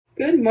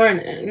Good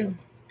morning.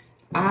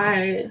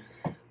 I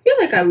feel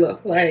like I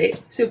look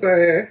like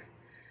super,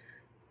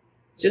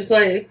 just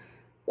like,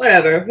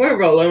 whatever. We're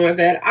rolling with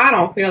it. I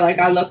don't feel like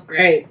I look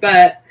great,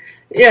 but,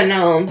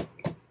 it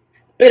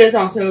is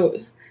also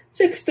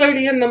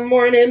 6:30 in the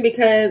morning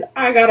because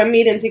I got a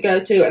meeting to go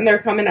to and they're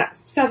coming at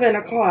 7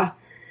 o'clock.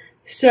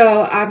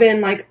 So I've been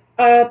like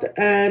up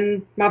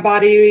and my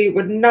body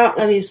would not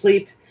let me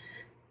sleep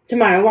to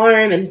my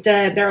alarm.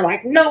 Instead, they're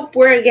like, nope,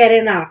 we're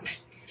getting up.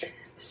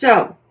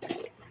 So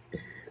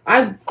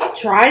I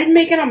tried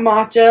making a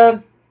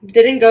matcha,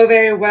 didn't go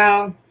very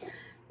well.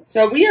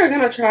 So we are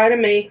going to try to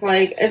make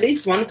like at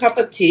least 1 cup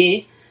of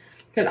tea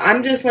because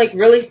I'm just like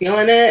really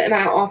feeling it. And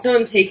I also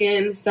am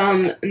taking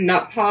some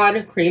nut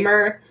pod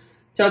creamer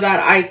so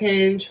that I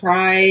can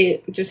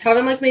try just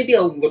having like maybe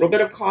a little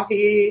bit of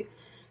coffee.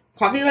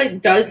 Coffee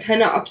like does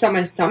tend to upset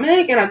my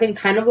stomach, and I've been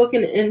kind of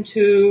looking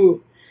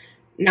into,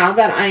 now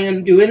that I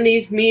am doing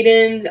these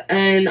meetings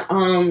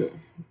and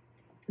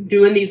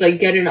doing these like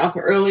getting up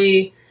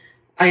early,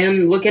 I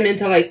am looking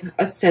into like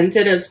a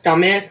sensitive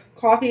stomach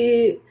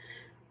coffee.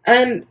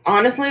 And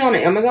honestly, on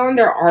Amazon,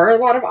 there are a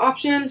lot of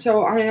options,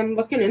 so I am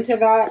looking into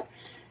that.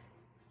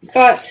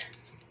 But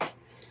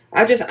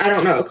I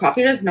don't know.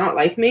 Coffee does not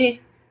like me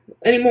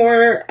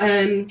anymore,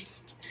 and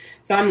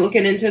so I'm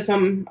looking into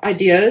some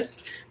ideas.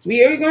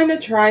 We are going to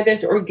try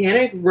this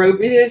organic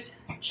Robius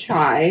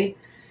chai.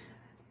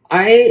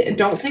 I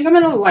don't think I'm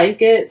going to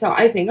like it, so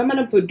I think I'm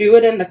going to do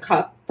it in the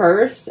cup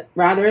first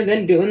rather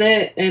than doing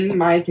it in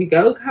my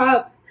to-go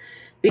cup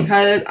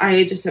because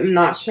I just am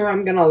not sure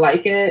I'm going to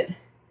like it.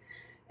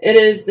 It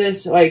is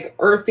this like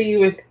earthy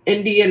with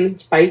Indian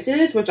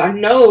spices, which I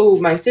know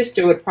my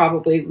sister would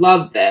probably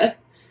love this.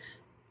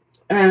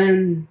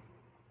 And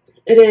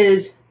it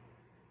is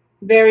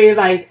very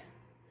like,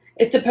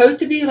 it's supposed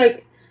to be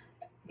like,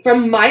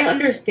 from my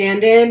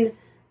understanding,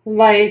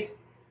 like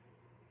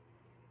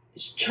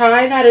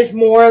chai that is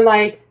more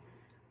like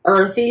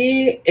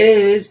earthy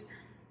is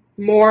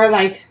more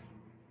like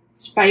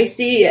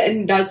spicy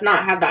and does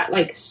not have that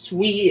like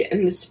sweet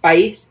and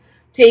spice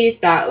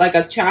taste that like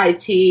a chai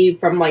tea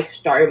from like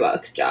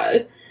Starbucks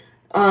does.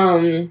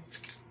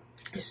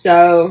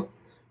 So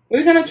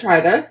we're gonna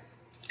try that.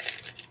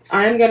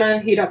 I'm gonna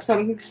heat up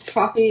some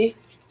coffee.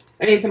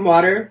 I need some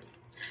water.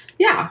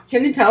 Yeah,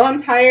 can you tell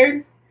I'm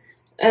tired?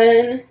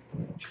 And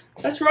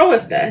let's roll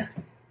with it.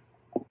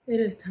 It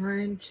is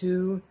time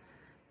to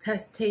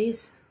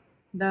taste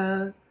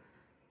the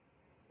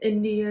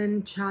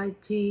Indian chai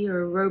tea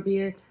or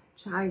Robiet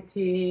chai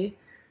tea.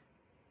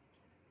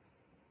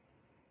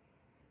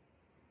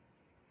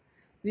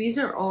 These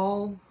are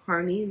all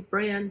Harney's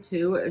brand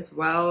too as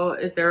well.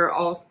 They're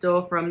all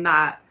still from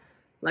that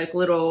like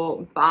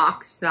little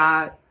box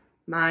that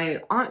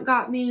my aunt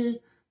got me.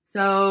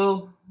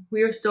 So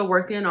we are still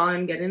working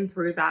on getting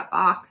through that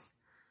box.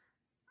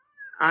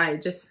 I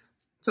just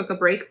took a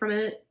break from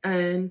it,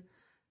 and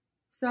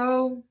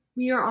so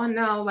we are on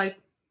now like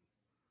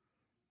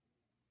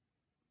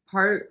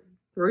part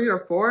 3 or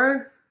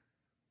 4.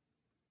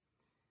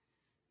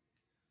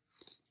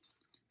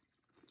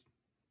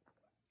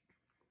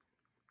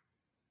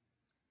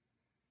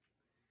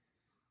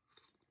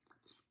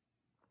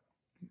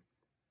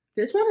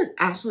 This one is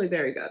actually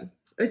very good.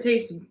 It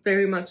tastes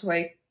very much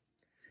like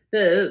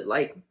the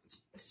like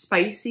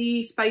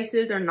spicy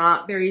spices are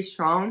not very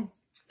strong.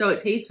 So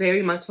it tastes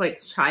very much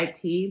like chai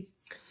tea,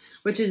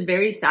 which is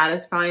very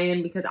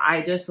satisfying because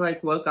I just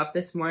like woke up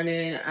this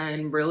morning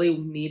and really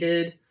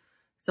needed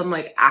some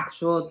like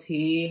actual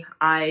tea.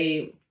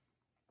 I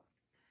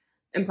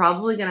am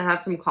probably gonna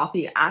have some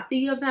coffee at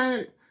the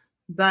event,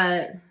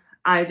 but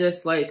I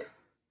just like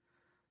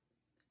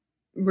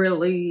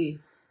really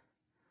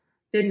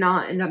did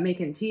not end up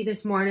making tea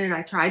this morning.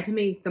 I tried to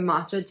make the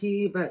matcha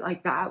tea, but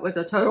like that was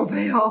a total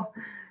fail.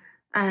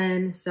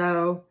 And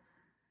so,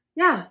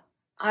 yeah,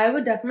 I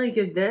would definitely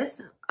give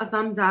this a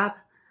thumbs up.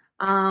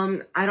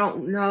 I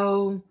don't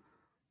know,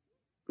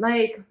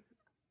 like,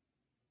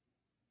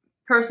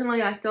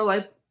 personally, I still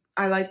like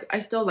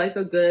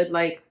a good,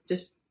 like,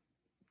 just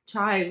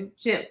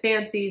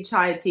fancy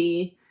chai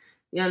tea,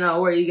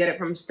 where you get it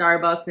from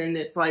Starbucks and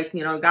it's like,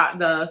 got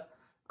the,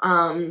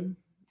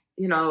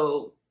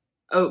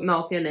 oat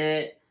milk in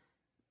it.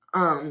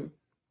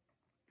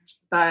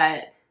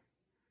 But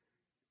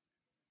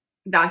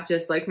that's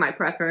just like my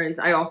preference.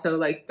 I also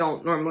like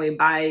don't normally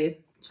buy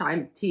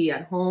chai tea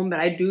at home, but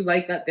I do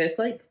like that this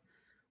like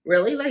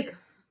really like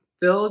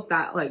fills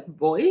that like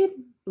void.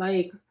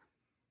 Like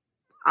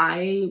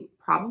I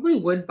probably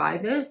would buy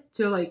this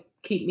to like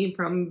keep me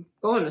from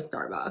going to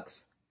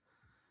Starbucks.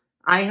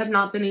 I have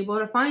not been able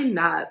to find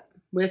that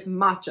with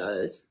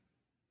matchas.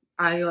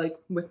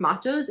 With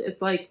matchas,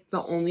 it's like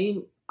the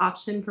only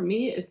option for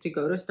me is to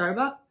go to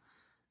Starbucks,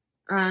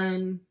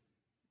 and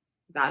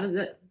that is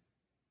it.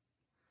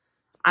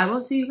 I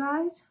will see you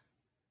guys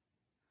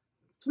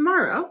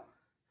tomorrow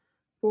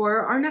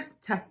for our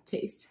next test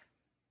taste.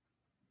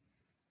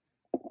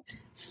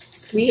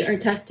 We are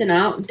testing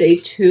out day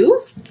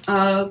 2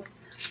 of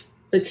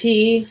the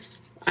tea.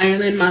 I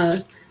am in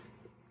my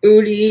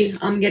Udi.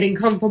 I'm getting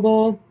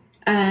comfortable.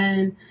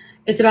 and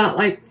it's about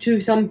like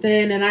 2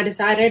 something, and I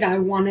decided I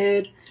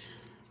wanted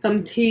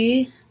some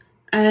tea,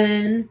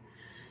 and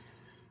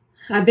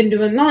I've been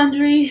doing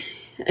laundry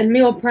and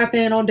meal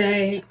prepping all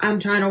day. I'm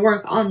trying to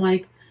work on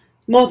like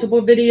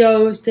multiple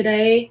videos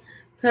today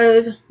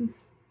because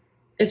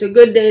it's a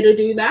good day to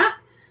do that.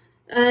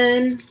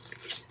 And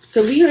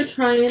so we are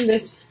trying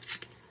this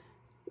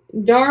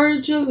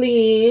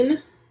Darjeeling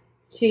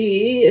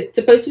tea. It's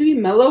supposed to be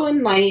mellow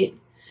and light,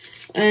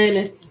 and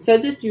it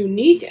says it's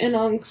unique and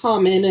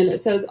uncommon, and it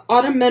says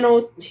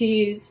autumnal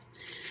teas.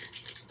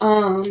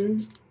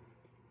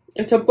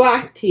 It's a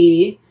black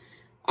tea.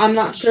 I'm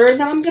not sure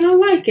that I'm gonna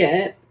like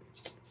it.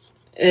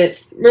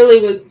 It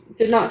really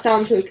did not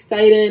sound too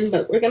exciting,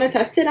 but we're gonna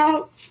test it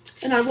out,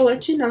 and I will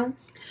let you know.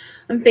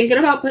 I'm thinking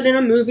about putting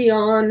a movie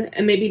on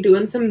and maybe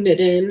doing some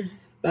knitting,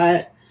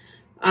 but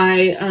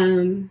I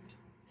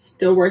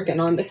still working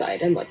on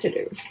deciding what to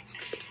do.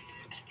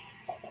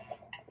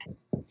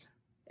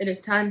 It is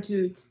time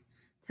to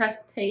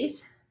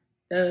taste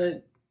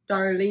the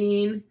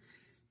Darjeeling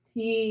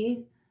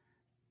tea.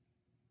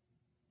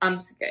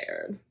 I'm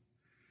scared.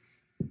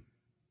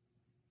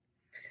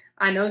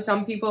 I know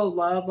some people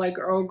love like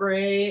Earl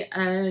Grey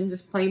and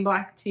just plain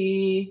black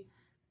tea.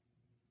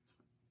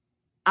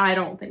 I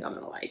don't think I'm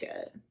gonna like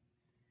it.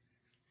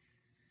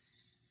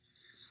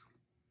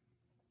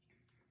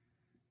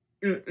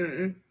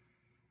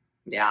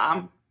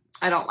 Yeah,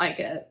 I don't like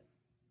it.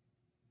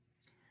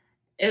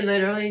 It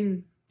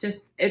literally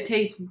it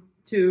tastes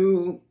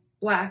too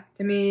black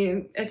to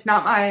me. It's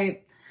not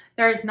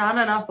there's not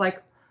enough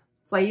like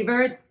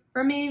flavor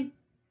for me.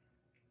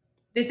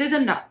 This is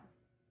enough.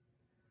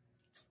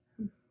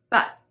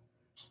 But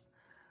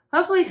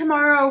hopefully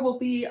tomorrow will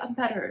be a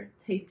better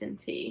tasting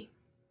tea.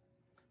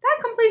 That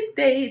completes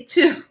day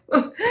 2.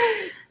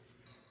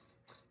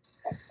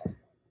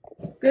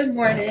 Good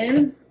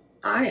morning.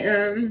 I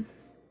am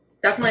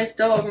definitely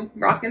still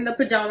rocking the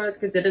pajamas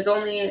because it is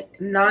only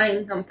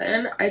 9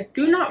 something. I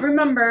do not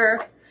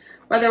remember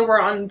whether we're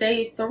on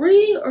day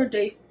 3 or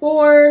day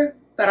 4,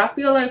 but I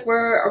feel like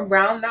we're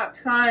around that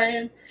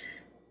time.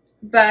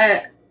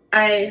 But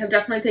I have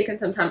definitely taken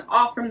some time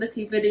off from the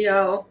tea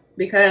video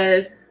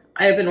because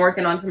I have been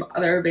working on some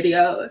other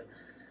videos.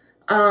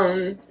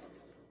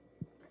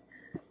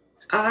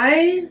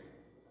 I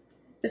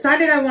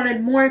decided I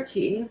wanted more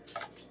tea,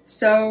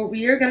 so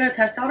we are gonna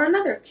test out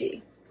another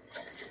tea.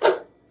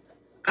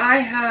 I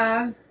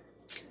have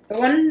the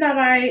one that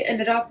I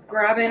ended up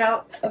grabbing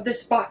out of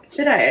this box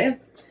today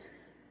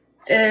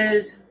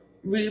is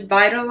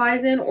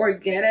Revitalizing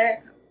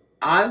Organic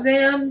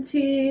Assam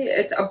tea.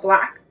 It's a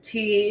black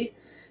tea.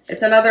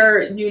 It's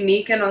another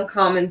unique and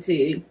uncommon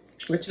tea,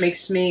 which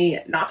makes me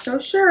not so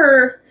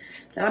sure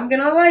that I'm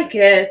gonna like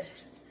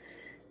it.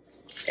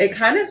 It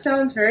kind of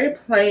sounds very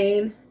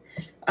plain.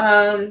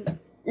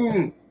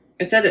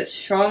 It says it's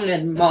strong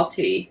and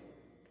malty.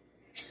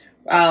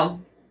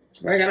 Wow.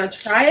 We're gonna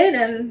try it,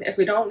 and if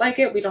we don't like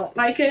it, we don't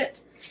like it.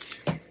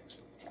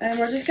 And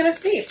we're just gonna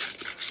see.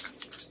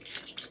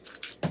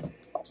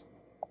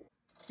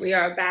 We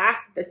are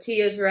back. The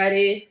tea is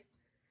ready.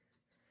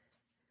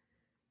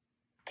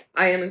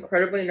 I am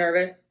incredibly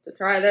nervous to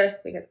try this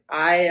because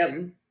I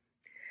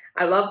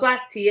love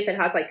black tea if it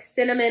has like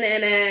cinnamon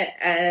in it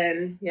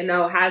and, you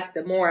know, has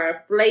the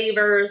more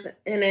flavors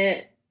in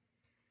it.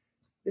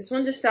 This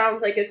one just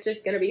sounds like it's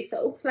just gonna be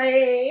so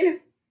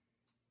plain.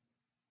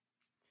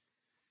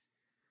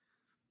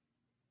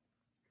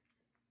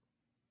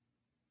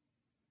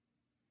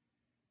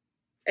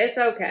 It's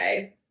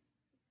okay.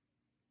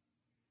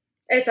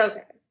 It's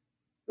okay.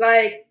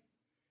 Like,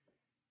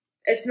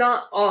 it's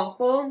not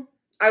awful.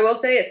 I will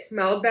say it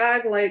smelled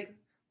bad, like,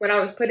 when I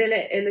was putting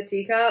it in the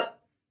teacup,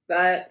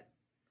 but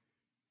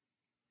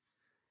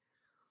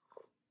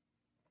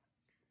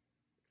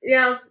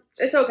yeah,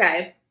 it's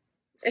okay.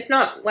 It's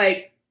not,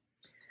 like,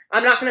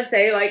 I'm not gonna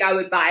say, like, I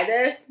would buy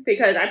this,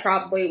 because I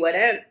probably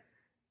wouldn't,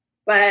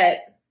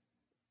 but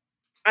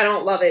I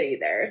don't love it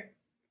either.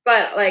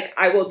 But, like,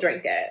 I will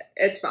drink it.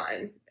 It's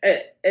fine.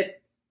 If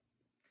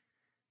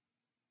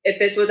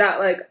this was at,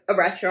 like, a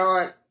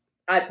restaurant,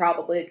 I'd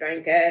probably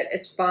drink it.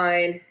 It's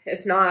fine.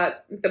 It's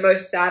not the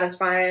most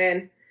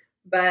satisfying,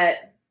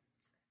 but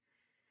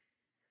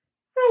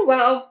oh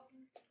well.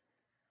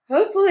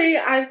 Hopefully,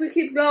 as we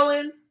keep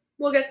going,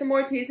 we'll get some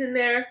more teas in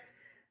there.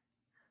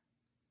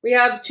 We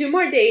have 2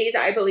 more days,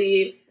 I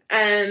believe,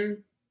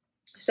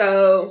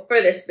 so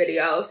for this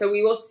video. So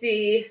we will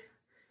see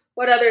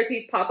what other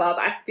teas pop up.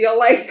 I feel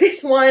like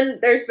this one,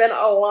 there's been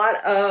a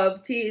lot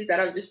of teas that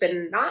have just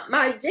been not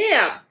my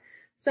jam.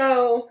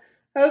 So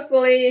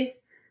hopefully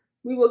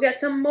we will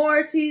get some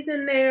more teas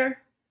in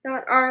there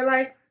that are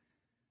like,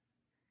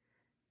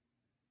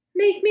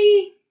 make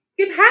me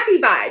give happy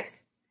vibes.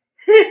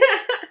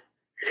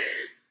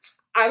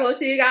 I will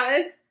see you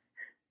guys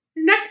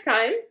next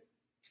time.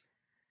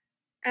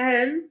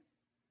 And,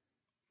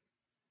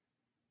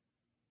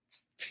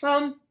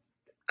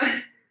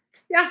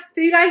 yeah,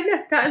 see you guys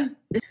next time.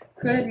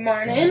 Good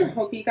morning.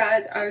 Hope you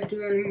guys are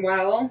doing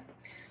well.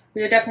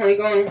 We are definitely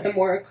going with the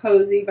more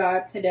cozy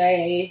vibe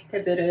today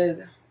because it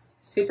is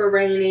super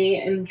rainy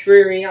and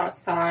dreary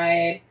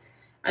outside.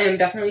 I am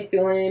definitely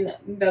feeling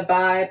the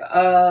vibe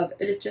of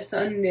it is just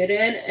a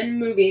knitting and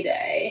movie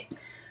day.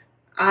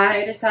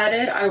 I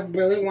decided I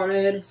really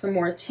wanted some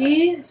more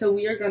tea, so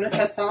we are going to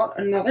test out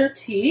another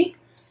tea.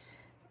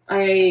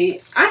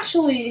 I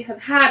actually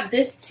have had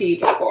this tea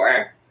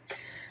before,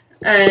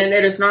 and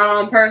it is not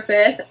on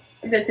purpose.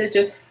 This is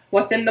just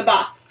what's in the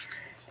box.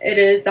 It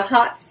is the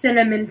hot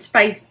cinnamon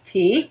spice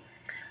tea.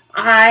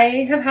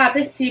 I have had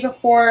this tea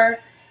before.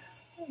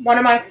 One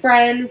of my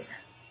friends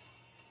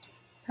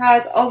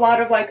has a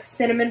lot of like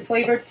cinnamon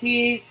flavored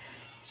teas.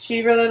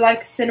 She really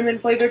likes cinnamon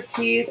flavored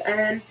teas,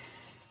 and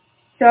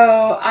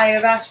so I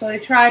have actually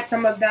tried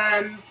some of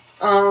them,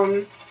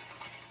 and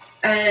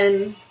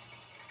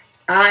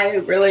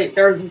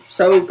they're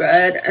so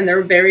good, and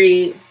they're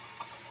very,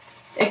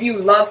 if you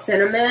love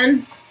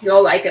cinnamon,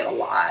 you'll like it a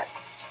lot.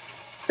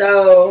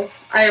 So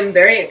I am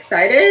very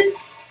excited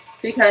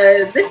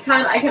because this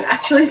time I can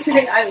actually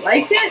say I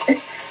like it.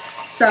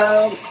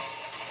 So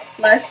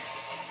let's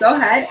go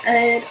ahead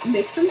and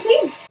make some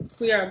tea.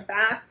 We are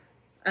back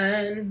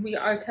and we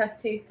are test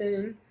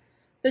tasting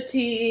the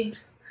tea.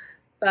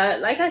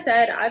 But like I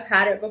said, I've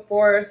had it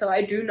before, so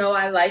I do know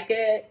I like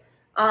it.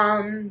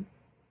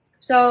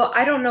 So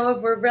I don't know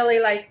if we're really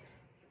like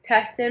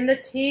testing the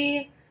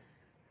tea,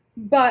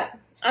 but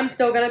I'm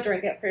still gonna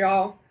drink it for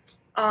y'all.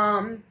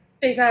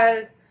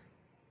 Because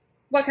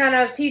what kind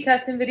of tea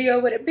testing video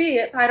would it be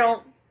if I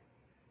don't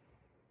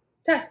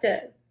test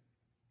it?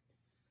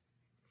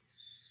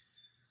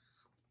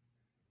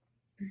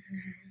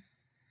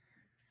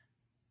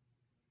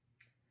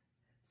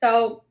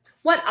 So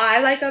what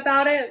I like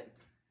about it,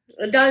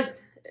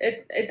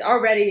 it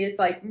already is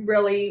like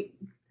really,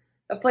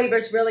 the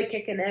flavor's really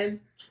kicking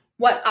in.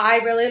 What I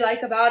really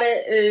like about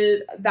it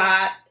is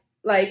that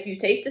like you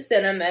taste the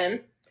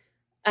cinnamon,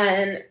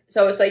 and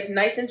so it's like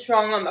nice and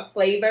strong on the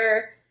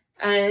flavor,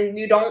 and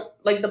you don't,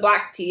 like the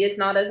black tea is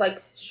not as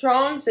like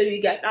strong, so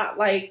you get that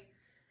like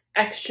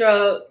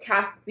extra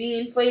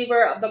caffeine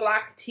flavor of the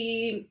black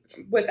tea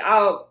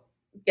without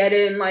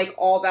getting like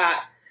all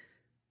that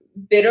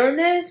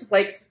bitterness,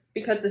 like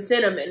because the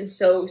cinnamon's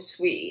so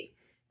sweet.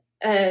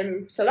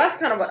 And so that's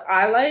kind of what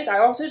I like. I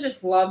also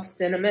just love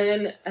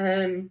cinnamon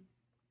and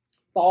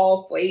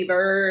fall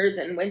flavors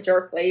and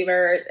winter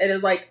flavors. It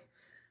is like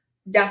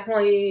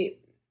definitely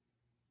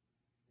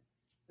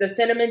the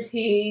cinnamon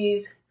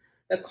teas,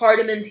 the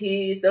cardamom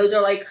teas, those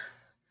are like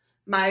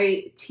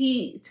my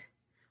teas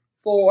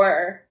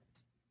for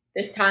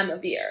this time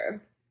of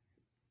year.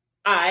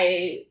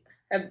 I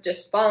have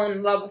just fallen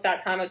in love with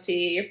that time of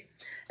tea,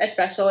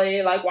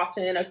 especially like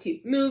watching a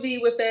cute movie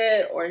with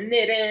it or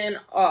knitting.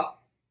 Oh,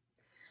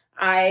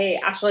 I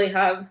actually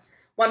have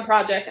one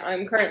project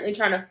I'm currently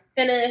trying to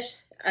finish,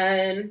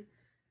 and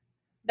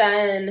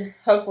then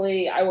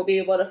hopefully I will be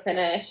able to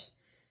finish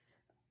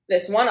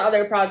this one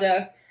other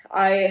project.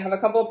 I have a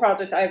couple of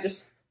projects I have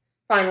just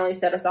finally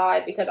set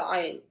aside because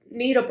I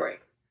need a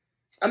break,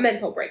 a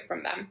mental break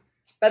from them.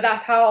 But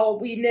that's how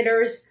we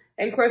knitters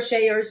and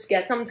crocheters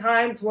get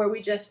sometimes, where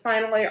we just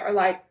finally are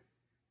like,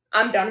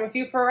 I'm done with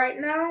you for right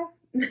now.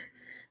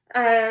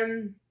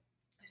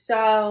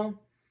 So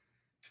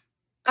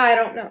I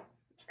don't know.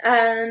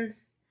 And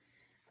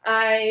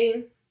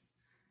I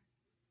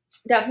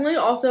definitely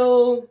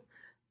also,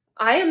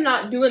 I am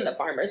not doing the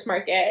farmer's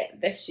market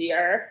this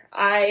year.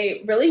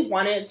 I really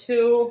wanted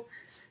to,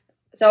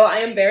 so I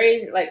am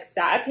very like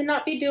sad to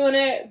not be doing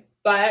it,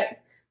 but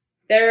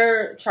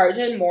they're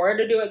charging more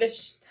to do it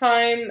this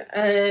time,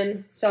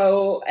 and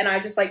I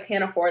just like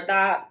can't afford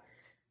that.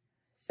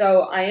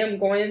 So I am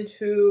going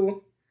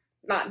to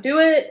not do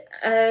it,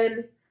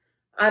 and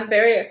I'm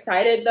very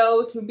excited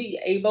though to be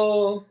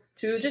able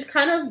to just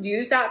kind of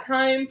use that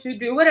time to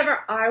do whatever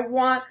I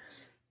want,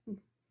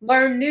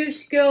 learn new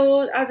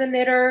skills as a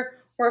knitter,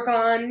 work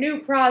on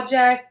new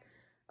projects.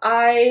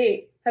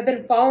 I have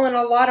been following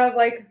a lot of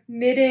like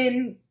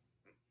knitting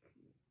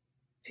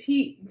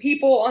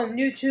people on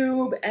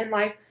YouTube, and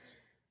like,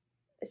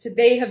 so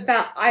they have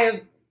found, I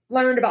have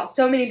learned about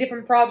so many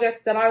different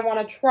projects that I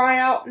want to try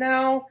out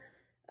now,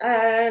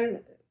 and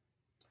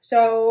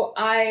so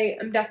I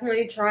am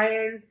definitely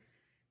trying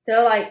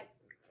to like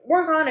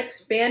work on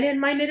expanding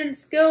my knitting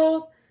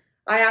skills.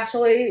 I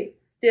actually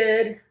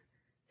did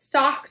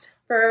socks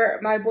for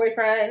my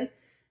boyfriend,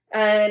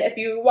 and if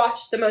you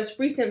watched the most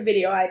recent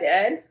video I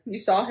did,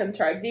 you saw him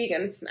try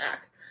vegan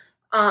snack.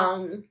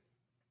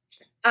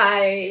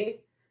 I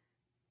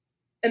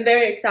am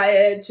very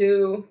excited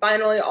to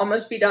finally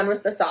almost be done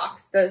with the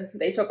socks.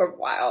 They took a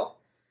while,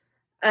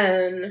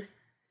 and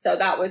so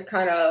that was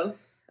kind of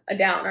a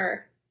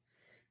downer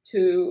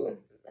to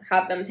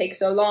have them take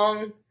so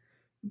long.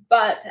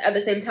 But at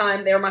the same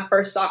time, they were my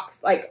first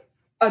socks, like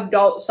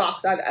adult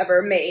socks I've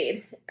ever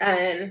made,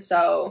 and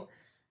so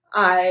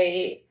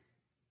I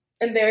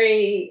am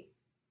very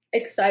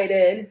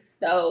excited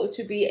though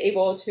to be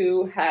able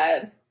to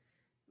have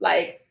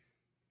like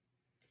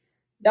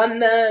done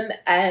them,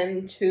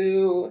 and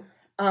to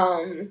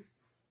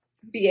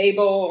be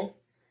able,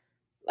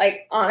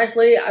 like,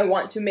 honestly, I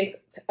want to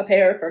make a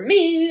pair for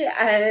me,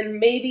 and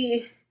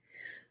maybe,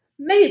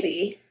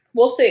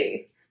 we'll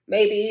see.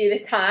 Maybe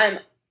this time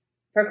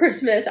for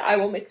Christmas I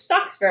will make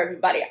socks for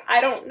everybody.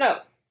 I don't know.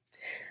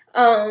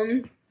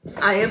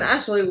 I am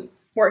actually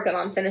working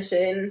on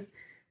finishing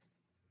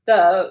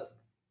the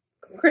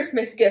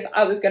Christmas gift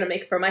I was gonna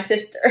make for my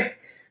sister.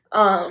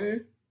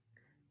 And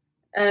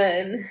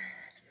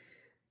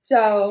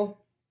so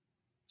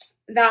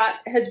that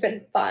has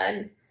been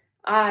fun.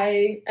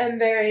 I am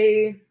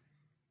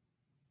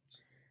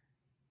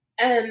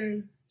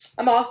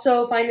I'm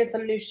also finding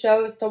some new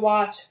shows to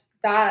watch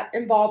that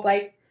involve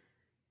like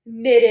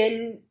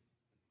knitting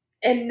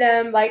in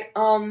them, like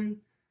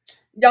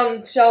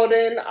Young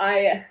Sheldon.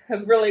 I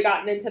have really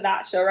gotten into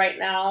that show right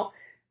now,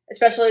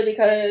 especially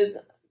because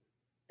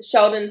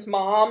Sheldon's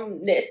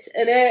mom knits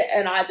in it,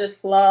 and I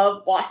just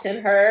love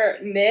watching her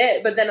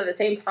knit. But then at the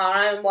same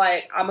time,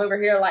 like, I'm over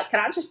here like, can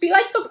I just be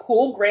like the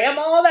cool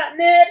grandma that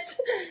knits?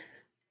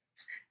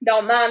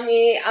 Don't mind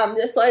me. I'm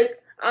just like,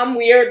 I'm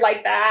weird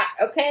like that,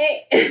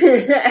 okay?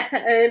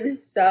 And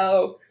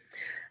so,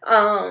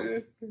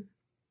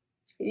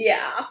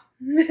 yeah.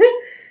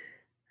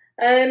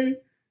 And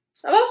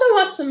I've also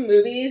watched some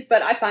movies,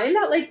 but I find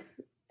that, like,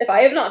 if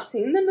I have not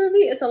seen the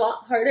movie, it's a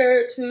lot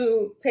harder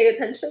to pay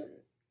attention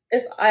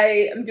if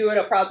I am doing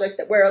a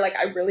project where, like,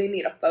 I really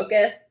need a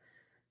focus.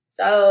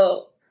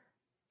 So,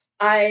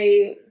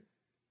 that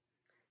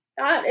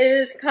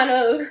is kind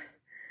of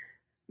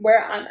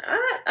where I'm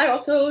at. I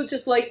also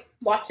just like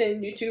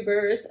watching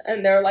YouTubers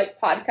and their, like,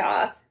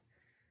 podcasts,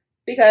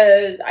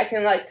 because I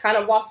can, like, kind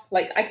of watch,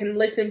 like, I can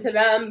listen to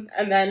them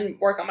and then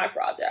work on my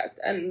project.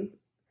 And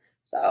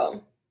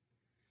so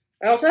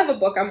I also have a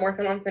book I'm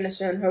working on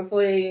finishing.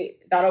 Hopefully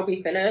that'll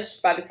be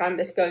finished by the time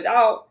this goes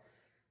out.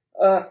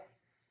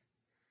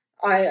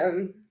 I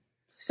am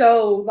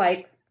so,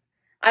 like,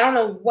 I don't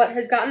know what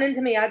has gotten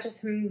into me. I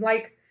just am,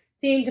 like,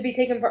 seem to be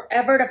taking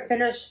forever to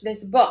finish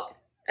this book,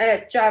 and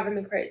it's driving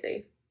me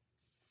crazy.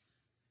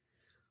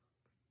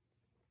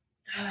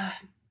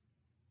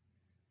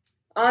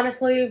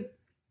 Honestly,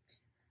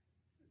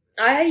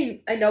 I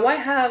know I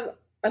have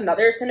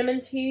another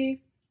cinnamon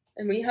tea,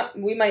 and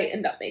we might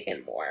end up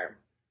making more,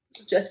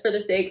 just for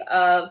the sake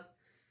of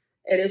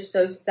it is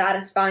so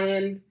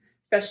satisfying,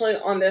 especially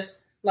on this,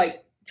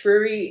 like,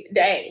 dreary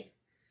day.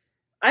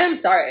 I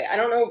am sorry. I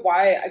don't know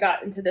why I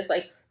got into this,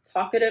 like,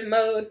 talkative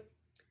mode,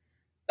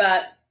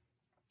 but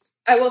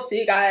I will see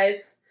you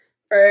guys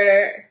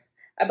for,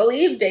 I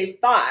believe, day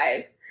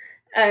 5,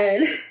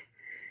 and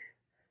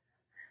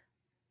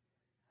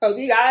I'll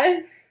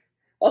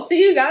see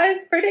you guys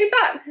for day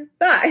 5.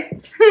 Bye.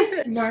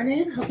 Good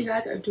morning. Hope you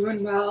guys are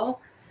doing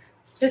well.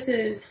 This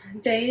is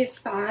day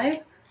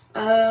 5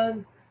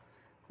 of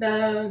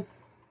the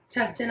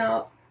testing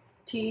out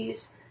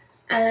teas,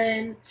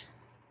 and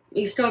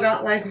we still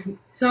got, like,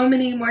 so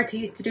many more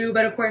teas to do,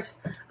 but of course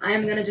I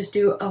am gonna just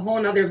do a whole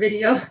nother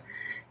video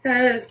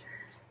because I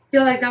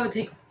feel like that would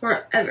take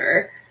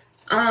forever.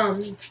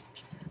 I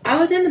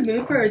was in the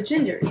mood for a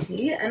ginger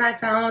tea, and I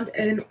found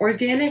an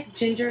organic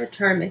ginger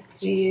turmeric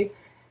tea.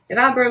 If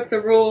I broke the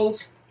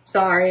rules,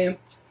 sorry.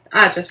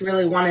 I just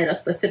really wanted a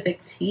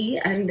specific tea,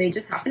 and they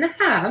just happen to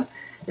have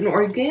an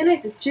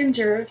organic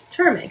ginger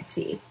turmeric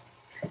tea.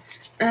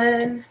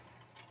 And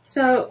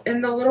so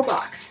in the little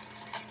box,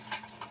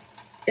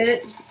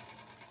 it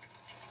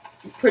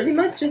pretty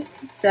much just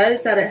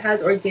says that it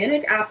has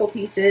organic apple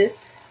pieces,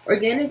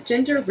 organic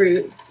ginger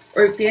root,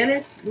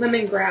 organic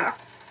lemongrass,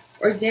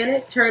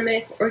 organic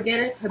turmeric,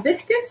 organic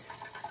hibiscus.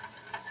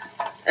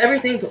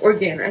 Everything's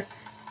organic.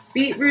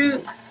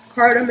 Beetroot,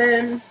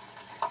 cardamom,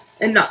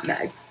 and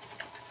nutmeg.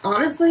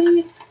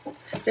 Honestly,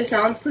 this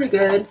sounds pretty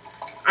good.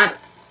 I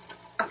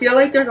feel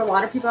like there's a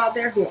lot of people out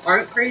there who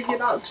aren't crazy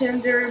about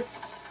ginger.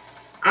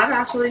 I've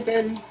actually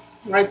been,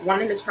 like,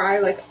 wanting to try,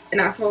 like, an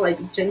actual,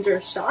 like, ginger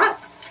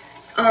shot,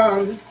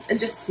 and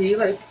just see,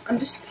 like, I'm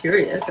just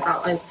curious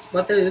about, like,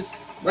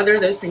 whether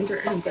those things are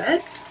any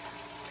good.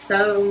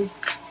 So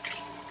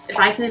if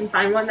I can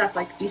find one that's,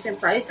 like, decent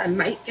priced, I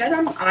might get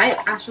them. I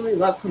actually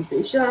love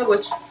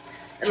kombucha,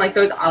 and, like,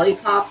 those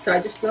Olipops, so I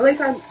just feel like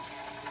I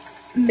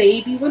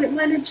maybe wouldn't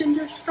mind a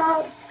ginger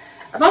shot.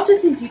 I've also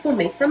seen people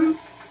make them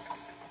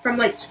from,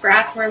 like,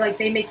 scratch, where, like,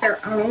 they make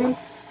their own,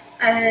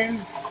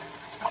 and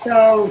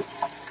so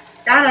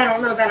that I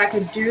don't know that I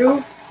could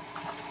do.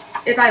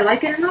 If I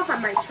like it enough, I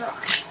might try.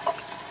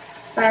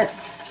 But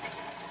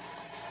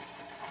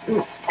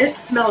it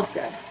smells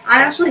good.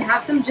 I actually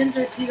have some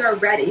ginger tea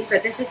already,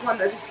 but this is one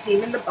that just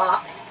came in the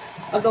box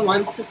of the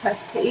ones to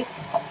test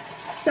taste.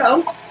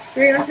 So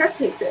we're gonna test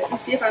taste it and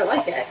see if I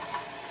like it.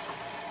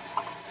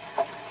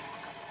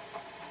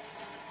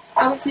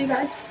 I will see you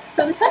guys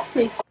for the test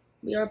taste.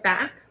 We are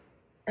back,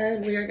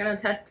 and we are gonna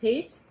test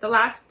taste the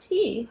last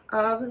tea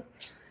of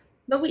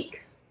the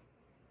week.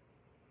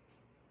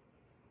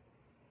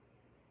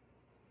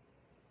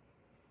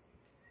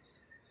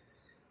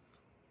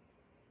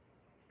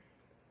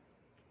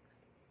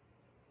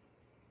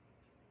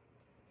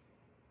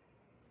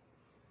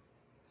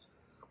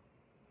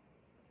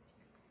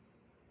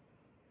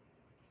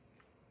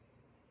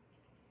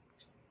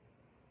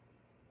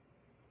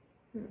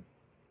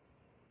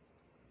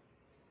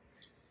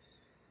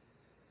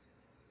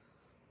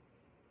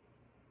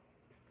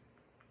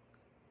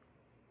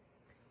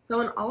 So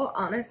in all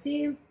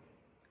honesty,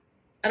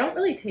 I don't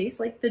really taste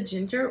like the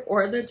ginger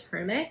or the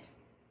turmeric.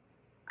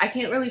 I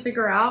can't really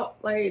figure out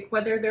like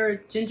whether there's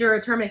ginger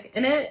or turmeric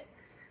in it.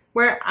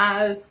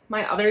 Whereas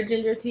my other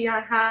ginger tea I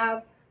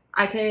have,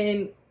 I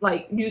can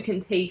like, you can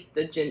taste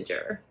the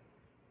ginger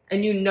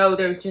and you know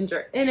there's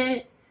ginger in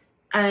it,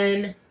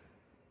 and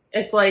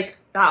it's like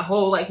that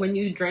whole like when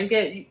you drink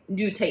it,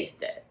 you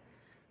taste it.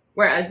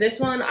 Whereas this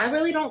one, I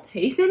really don't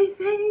taste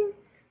anything.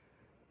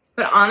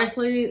 But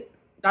honestly,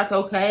 that's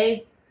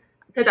okay,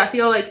 because I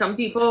feel like some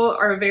people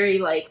are very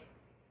like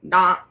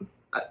not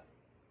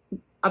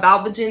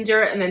about the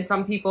ginger, and then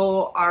some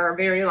people are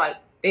very like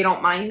they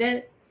don't mind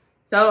it.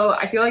 So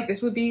I feel like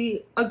this would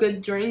be a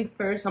good drink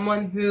for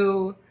someone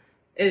who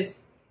is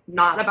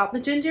not about the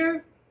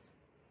ginger.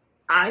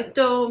 I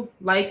still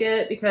like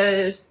it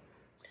because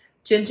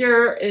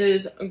ginger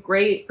is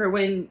great for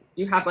when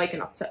you have like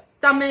an upset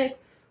stomach,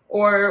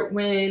 or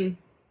when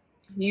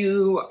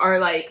you are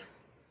like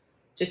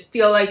just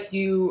feel like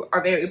you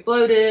are very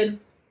bloated.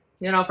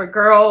 You know, for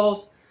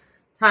girls,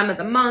 time of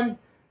the month,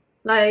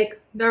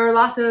 like there are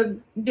lots of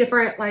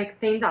different like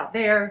things out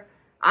there.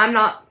 I'm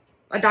not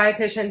a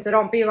dietitian, so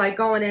don't be like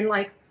going in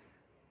like,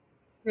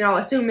 you know,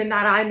 assuming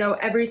that I know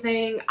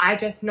everything. I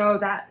just know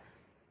that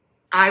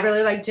I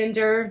really like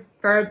ginger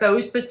for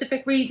those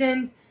specific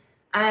reasons.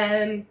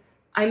 And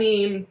I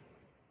mean,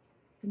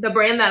 the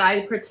brand that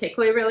I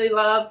particularly really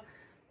love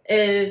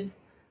is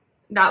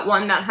that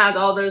one that has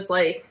all those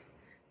like,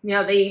 you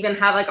know, they even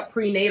have like a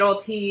prenatal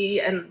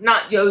tea, and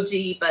not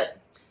Yogi, but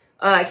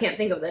I can't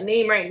think of the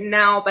name right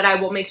now, but I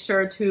will make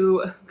sure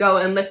to go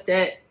and list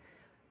it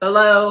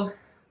below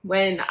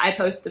when I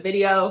post the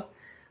video,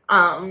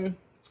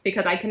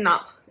 because I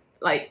cannot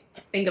like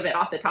think of it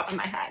off the top of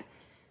my head.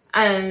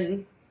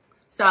 And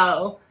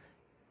so,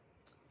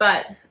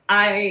 but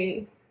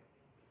I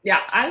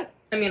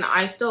mean,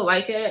 I still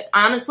like it.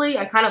 Honestly,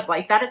 I kind of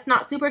like that it's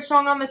not super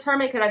strong on the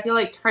turmeric, because I feel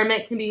like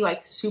turmeric can be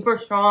like super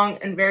strong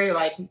and very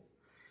like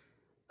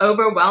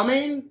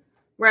overwhelming,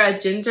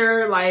 whereas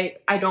ginger,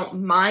 like, I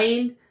don't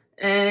mind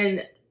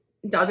and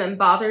doesn't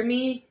bother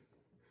me.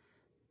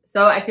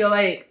 So I feel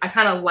like I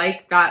kind of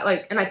like that,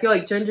 like, and I feel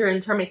like ginger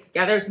and turmeric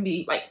together can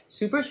be like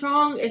super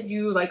strong if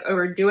you like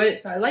overdo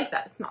it. So I like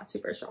that it's not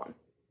super strong.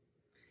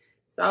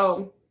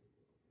 So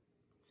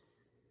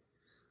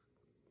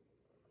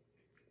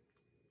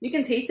you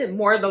can taste it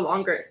more the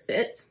longer it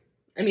sits.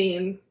 I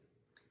mean,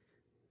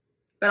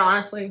 but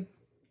honestly,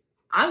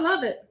 I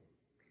love it.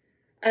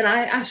 And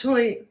I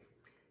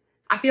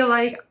feel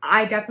like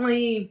I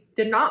definitely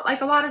did not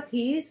like a lot of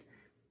teas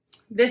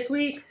this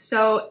week,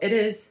 so it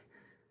is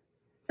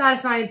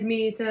satisfying to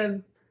me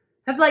to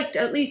have liked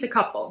at least a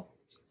couple.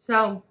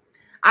 So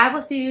I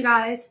will see you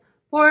guys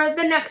for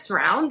the next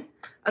round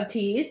of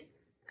teas,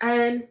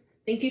 and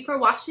thank you for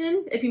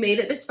watching if you made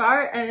it this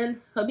far,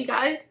 and hope you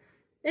guys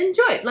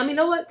enjoyed. Let me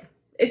know what,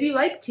 if you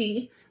like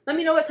tea, let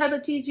me know what type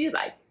of teas you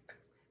like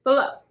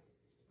below.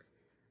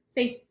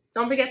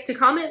 Don't forget to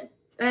comment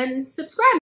and subscribe.